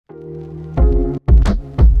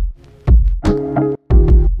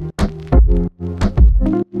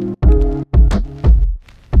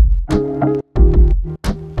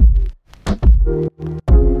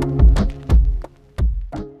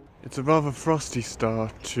a rather frosty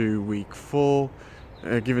start to week 4.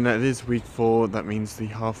 Given that it is week 4, that means the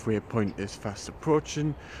halfway point is fast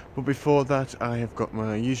approaching. But before that, I have got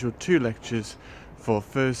my usual 2 lectures for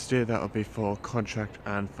Thursday. That'll be for contract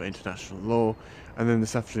and for international law. And then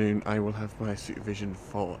this afternoon, I will have my supervision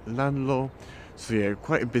for land law. So yeah,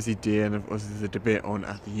 quite a busy day, and of course there's a debate on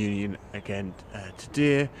at the union again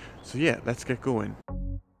today. So yeah, let's get going.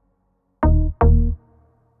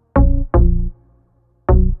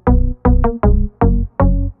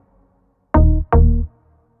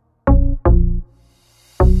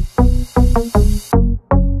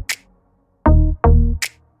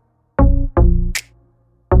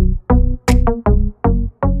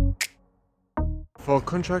 For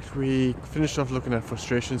contract, we finished off looking at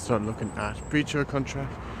frustration, started looking at breach of a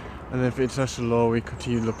contract, and then for international law, we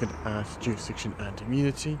continue looking at jurisdiction and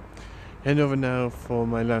immunity. Heading over now for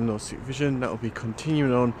my land law supervision, that will be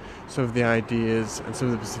continuing on some of the ideas and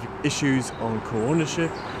some of the specific issues on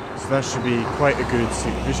co-ownership, so that should be quite a good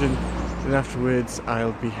supervision. Then afterwards,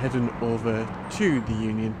 I'll be heading over to the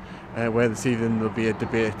union, where this evening there'll be a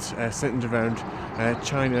debate centered around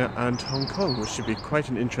China and Hong Kong, which should be quite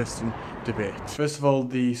an interesting debate. First of all,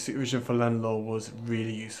 the supervision for land law was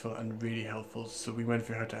really useful and really helpful. So we went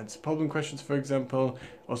through how to answer problem questions, for example,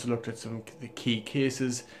 also looked at some of the key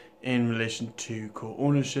cases in relation to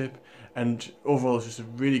co-ownership, and overall it's just a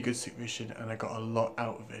really good supervision, and I got a lot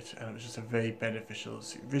out of it, and it was just a very beneficial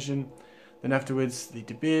supervision. Then afterwards, the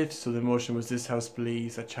debate. So the motion was, this House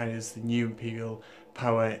believes that China is the new imperial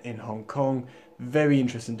power in Hong Kong. Very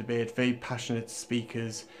interesting debate, very passionate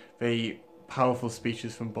speakers, very powerful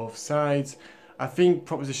speeches from both sides. I think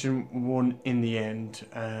proposition won in the end,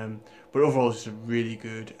 but overall it's a really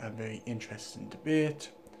good and very interesting debate.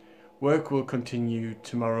 Work will continue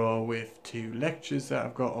tomorrow with 2 lectures that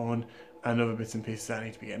I've got on and other bits and pieces that I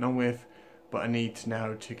need to be getting on with, but I need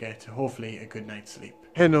now to get hopefully a good night's sleep.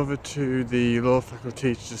 Heading over to the law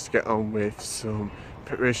faculty to just get on with some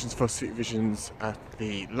preparations for supervisions at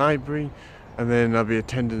the library, and then I'll be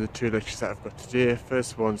attending the 2 lectures that I've got today.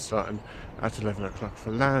 First one starting at 11 o'clock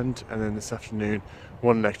for land, and then this afternoon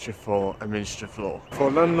 1 lecture for administrative law.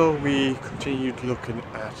 For land law, we continued looking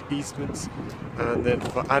at easements, and then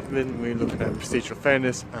for admin we're looking at procedural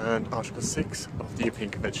fairness and Article 6 of the European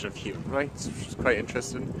Convention of Human Rights, which is quite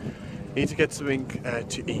interesting. Need to get something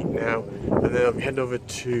to eat now, and then I'll be heading over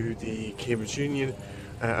to the Cambridge Union.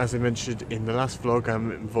 As I mentioned in the last vlog,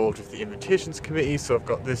 I'm involved with the invitations committee, so I've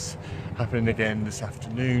got this happening again this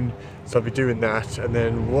afternoon, so I'll be doing that. And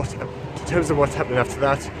then in terms of what's happening after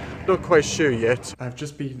that, not quite sure yet. I've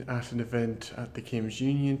just been at an event at the Cambridge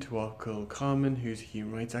Union to welcome Carmen, who's a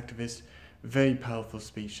human rights activist. Very powerful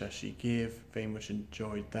speech that she gave, very much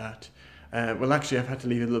enjoyed that. Well, actually I've had to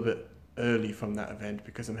leave a little bit early from that event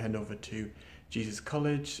because I'm heading over to Jesus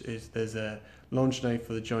College. There's a launch night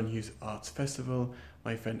for the John Hughes Arts Festival.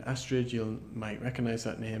 My friend Astrid, you might recognise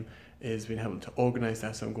that name, has been helping to organise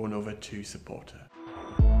that, so I'm going over to support her.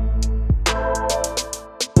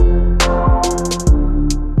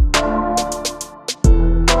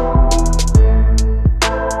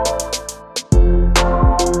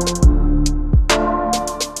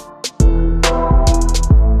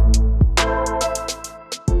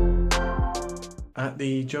 At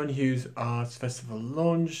the John Hughes Arts Festival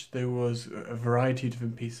launch, there was a variety of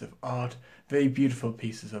different pieces of art, very beautiful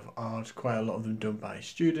pieces of art, quite a lot of them done by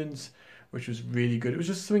students, which was really good. It was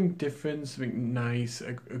just something different, something nice,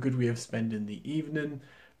 a good way of spending the evening.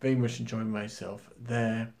 Very much enjoying myself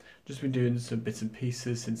there. Just been doing some bits and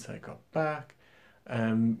pieces since I got back.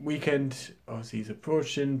 Weekend obviously is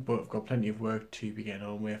approaching, but I've got plenty of work to be getting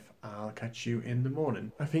on with. I'll catch you in the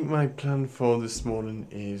morning. I think my plan for this morning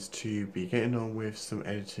is to be getting on with some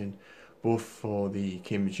editing, both for the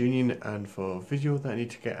Cambridge Union and for video that I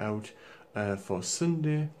need to get out for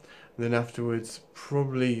Sunday. And then afterwards,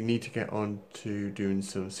 probably need to get on to doing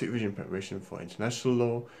some supervision preparation for international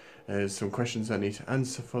law. Some questions I need to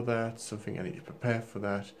answer for that, something I need to prepare for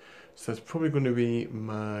that. So that's probably going to be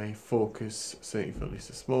my focus, certainly for at least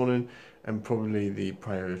this morning, and probably the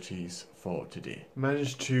priorities for today.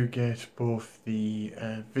 Managed to get both the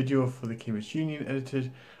video for the Cambridge Union edited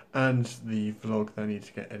and the vlog that I need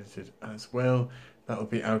to get edited as well. That will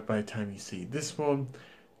be out by the time you see this one.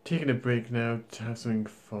 Taking a break now to have something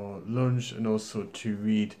for lunch and also to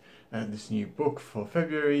read this new book for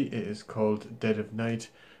February. It is called Dead of Night.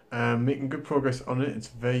 Making good progress on it. It's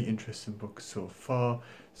a very interesting book so far,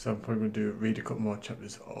 so I'm probably going to read a couple more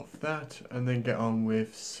chapters of that and then get on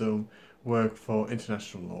with some work for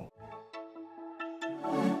international law.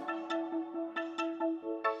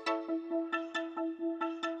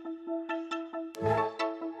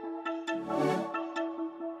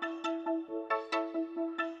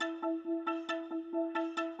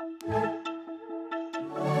 I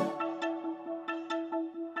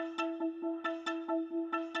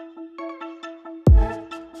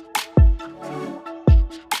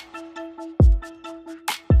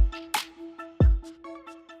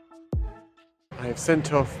have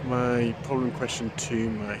sent off my problem question to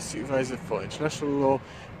my supervisor for international law,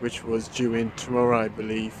 which was due in tomorrow, I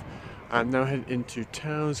believe. I'm now heading into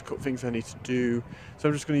town, there's a couple of things I need to do, so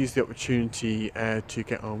I'm just going to use the opportunity to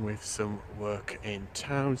get on with some work in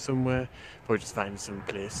town somewhere, probably just find some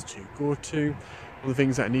place to go to. One of the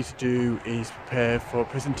things that I need to do is prepare for a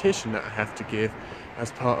presentation that I have to give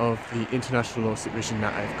as part of the international law supervision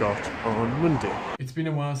that I've got on Monday. It's been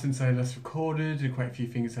a while since I last recorded, and quite a few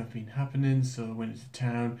things have been happening, so I went into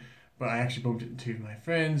town, but I actually bumped into two of my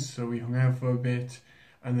friends, so we hung out for a bit.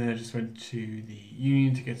 And then I just went to the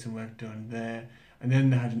union to get some work done there. And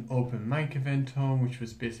then they had an open mic event on, which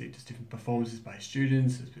was basically just different performances by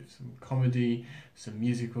students. There's some comedy, some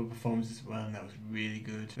musical performances as well, and that was really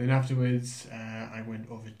good. Then afterwards, I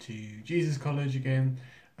went over to Jesus College again,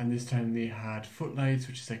 and this time they had footlights,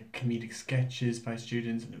 which is like comedic sketches by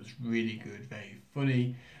students, and it was really good, very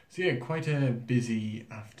funny. So yeah, quite a busy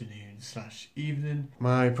afternoon slash evening.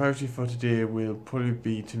 My priority for today will probably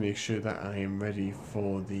be to make sure that I am ready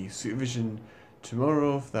for the supervision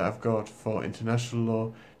tomorrow that I've got for international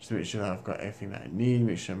law, just to make sure that I've got everything that I need,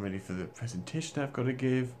 make sure I'm ready for the presentation I've got to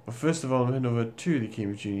give. But first of all, I'm heading over to the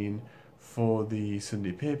Cambridge Union for the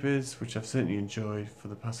Sunday papers, which I've certainly enjoyed for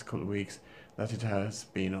the past couple of weeks that it has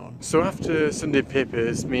been on. So after Sunday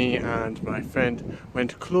papers, me and my friend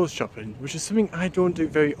went clothes shopping, which is something I don't do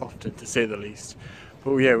very often, to say the least.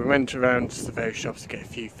 But yeah, we went around to the various shops to get a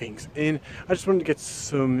few things in. I just wanted to get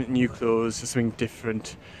some new clothes, something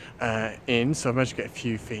different in, so I managed to get a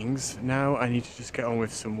few things. Now I need to just get on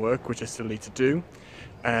with some work, which I still need to do.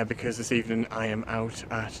 Because this evening I am out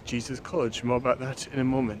at Jesus College. More about that in a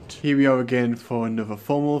moment. Here we are again for another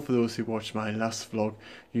formal. For those who watched my last vlog,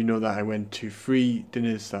 you know that I went to 3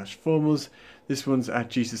 dinners slash formals. This one's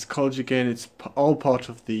at Jesus College again. It's all part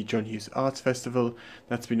of the John Hughes Arts Festival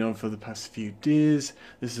that's been on for the past few days.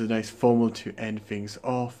 This is a nice formal to end things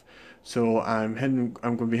off. So I'm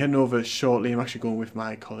going to be heading over shortly. I'm actually going with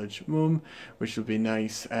my college mum, which will be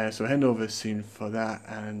nice. So heading over soon for that,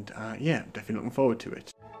 and yeah, definitely looking forward to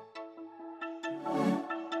it.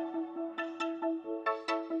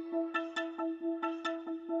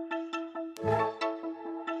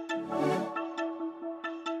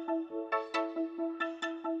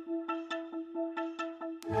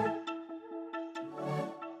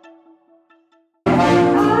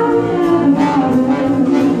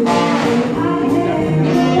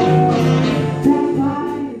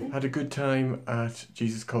 Had a good time at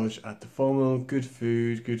Jesus College at the formal, good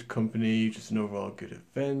food, good company, just an overall good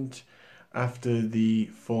event. After the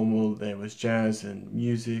formal there was jazz and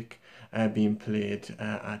music being played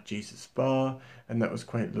at Jesus Bar, and that was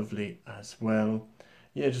quite lovely as well.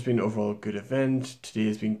 Yeah, just been an overall good event. Today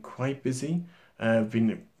has been quite busy.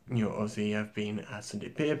 Obviously I've been at Sunday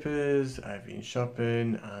papers, I've been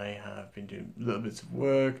shopping, I have been doing little bits of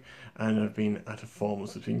work, and I've been at a formal,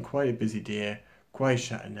 so it's been quite a busy day. Quite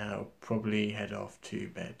shattered now, probably head off to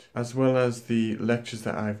bed. As well as the lectures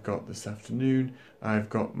that I've got this afternoon, I've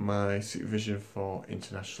got my supervision for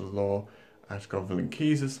international law at Gonville and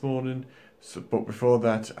Keys this morning. But before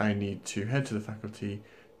that, I need to head to the faculty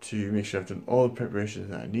to make sure I've done all the preparations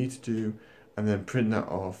that I need to do, and then print that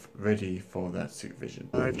off ready for that supervision.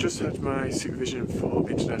 I've just had my supervision for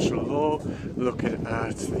international law, looking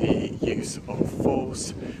at the use of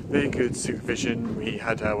force. Very good supervision. We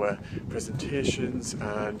had our presentations,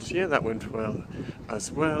 and yeah, that went well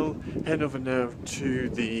as well. Heading over now to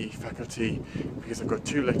the faculty because I've got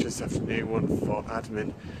 2 lectures this afternoon, one for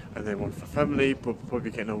admin and then one for family, but we'll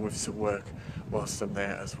probably be getting on with some work whilst I'm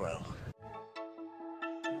there as well.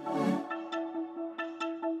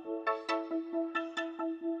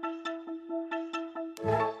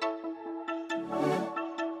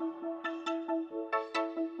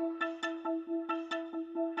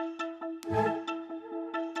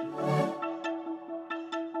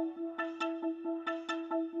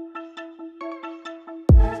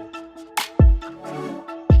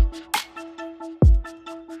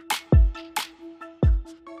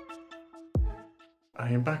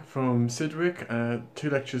 I am back from Sidwick. 2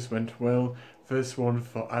 lectures went well. First one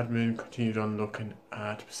for admin continued on looking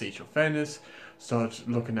at procedural fairness, started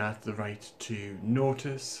looking at the right to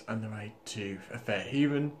notice and the right to a fair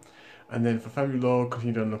hearing, and then for family law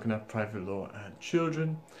continued on looking at private law and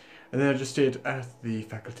children. And then I just stayed at the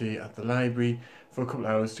faculty at the library for a couple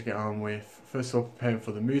of hours to get on with, first of all, preparing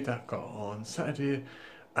for the moot that I've got on Saturday,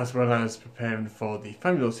 as well as preparing for the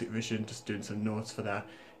family law supervision, just doing some notes for that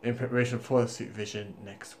in preparation for the supervision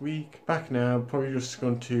next week. Back now, probably just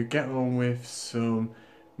going to get on with some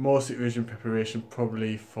more supervision preparation,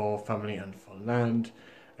 probably for family and for land,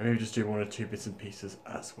 and maybe just do 1 or 2 bits and pieces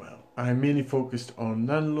as well. I'm mainly focused on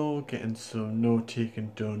land law, getting some note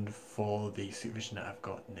taking done for the supervision that I've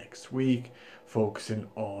got next week, focusing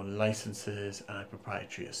on licenses and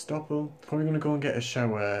proprietary estoppel. Probably going to go and get a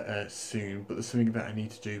shower soon, but there's something that I need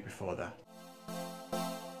to do before that.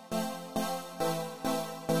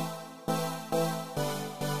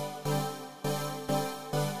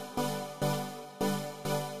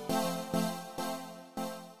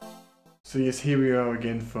 So yes, here we are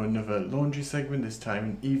again for another laundry segment, this time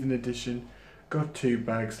an evening edition. Got 2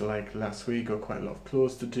 bags like last week, got quite a lot of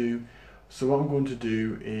clothes to do. So what I'm going to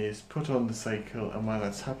do is put on the cycle, and while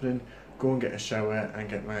that's happening, go and get a shower and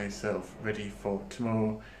get myself ready for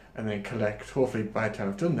tomorrow, and then collect. Hopefully by the time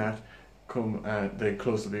I've done that, the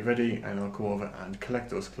clothes will be ready and I'll come over and collect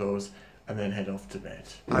those clothes and then head off to bed.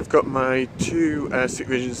 I've got my 2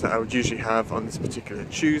 supervisions that I would usually have on this particular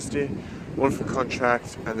Tuesday, one for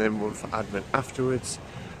contract and then one for admin afterwards.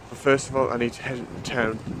 But first of all, I need to head into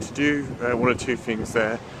town to do 1 or 2 things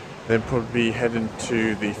there, then probably heading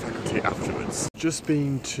to the faculty afterwards. Just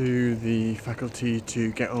been to the faculty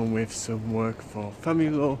to get on with some work for family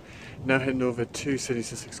law, now heading over to City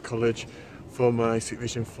Sussex College for my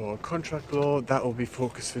supervision for contract law. That will be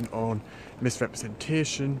focusing on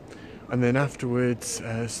misrepresentation. And then afterwards,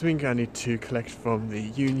 something I need to collect from the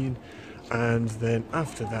union, and then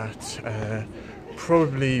after that,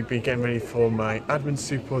 probably be getting ready for my admin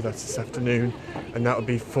super, that's this afternoon, and that will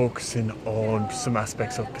be focusing on some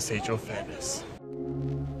aspects of procedural fairness.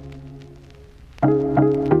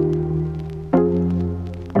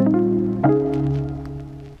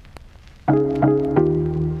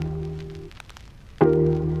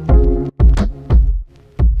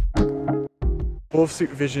 Both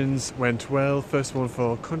supervisions went well. First one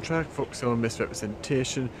for contract, focusing on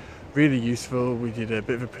misrepresentation, really useful. We did a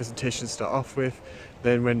bit of a presentation to start off with,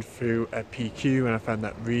 then went through a PQ, and I found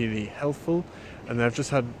that really helpful. And then I've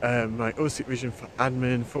just had my other supervision for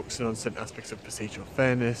admin, focusing on certain aspects of procedural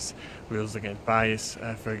fairness, rules against bias,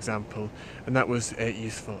 for example, and that was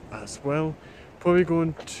useful as well. Probably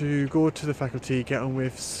going to go to the faculty, get on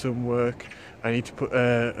with some work. I need to put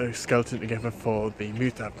a skeleton together for the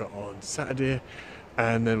moot that I've got on Saturday,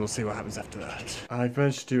 and then we'll see what happens after that. I've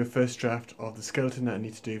managed to do a first draft of the skeleton that I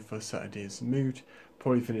need to do for Saturday's moot.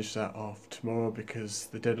 Probably finish that off tomorrow because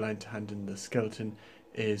the deadline to hand in the skeleton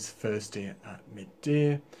is Thursday at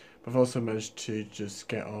midday. But I've also managed to just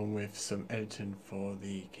get on with some editing for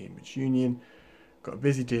the Cambridge Union. Got a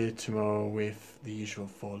busy day tomorrow with the usual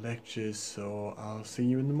 4 lectures, so I'll see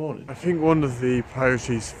you in the morning. I think one of the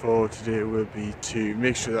priorities for today will be to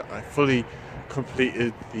make sure that I fully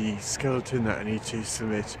completed the skeleton that I need to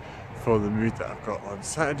submit for the moot that I've got on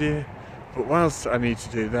Saturday. But whilst I need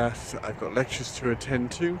to do that, I've got lectures to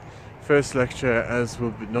attend to. First lecture, as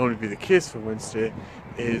will normally be the case for Wednesday,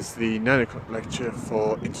 is the 9 o'clock lecture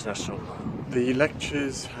for international law. The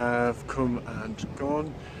lectures have come and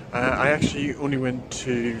gone. I actually only went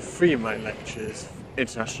to 3 of my lectures,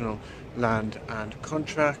 international, land and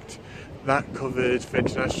contract. That covered, for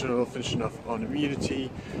international, finishing off on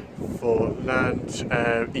immunity, for land,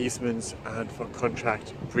 easements, and for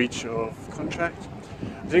contract, breach of contract.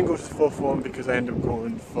 I didn't go to the 4th one because I ended up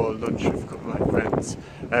going for lunch with a couple of my friends.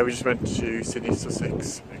 We just went to City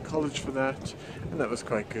Sussex College for that, and that was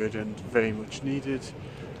quite good and very much needed.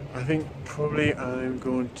 I think probably I'm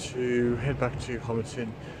going to head back to Homerton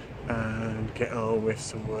and get on with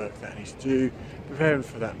some work that I need to do, preparing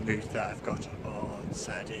for that moot that I've got on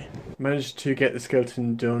Saturday. Managed to get the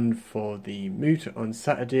skeleton done for the moot on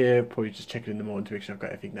Saturday. Probably just check it in the morning to make sure I've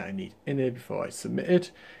got everything that I need in it before I submit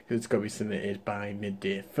it, because it's got to be submitted by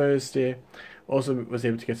midday Thursday. Also was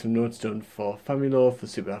able to get some notes done for family law for the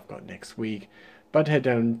super I've got next week. About to head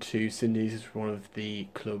down to Cindy's, which is one of the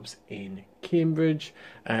clubs in Cambridge.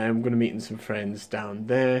 I'm going to meet some friends down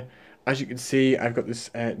there. As you can see, I've got this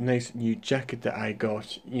nice new jacket that I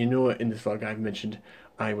got. You know, in this vlog I've mentioned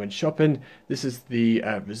I went shopping. This is the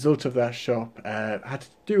result of that shop. Had to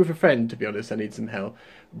do with a friend, to be honest. I need some help,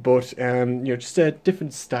 but you know, just a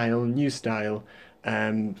different style, new style,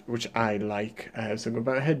 which I like. So I'm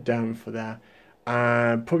about to head down for that.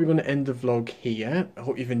 Probably going to end the vlog here. I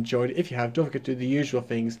hope you've enjoyed it. If you have, don't forget to do the usual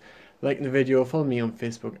things. Like the video, follow me on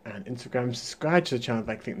Facebook and Instagram, subscribe to the channel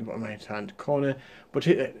by clicking the bottom right hand corner, but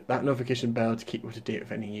hit that notification bell to keep up to date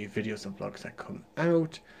with any new videos and vlogs that come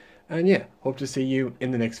out. And yeah, hope to see you in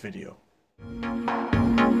the next video.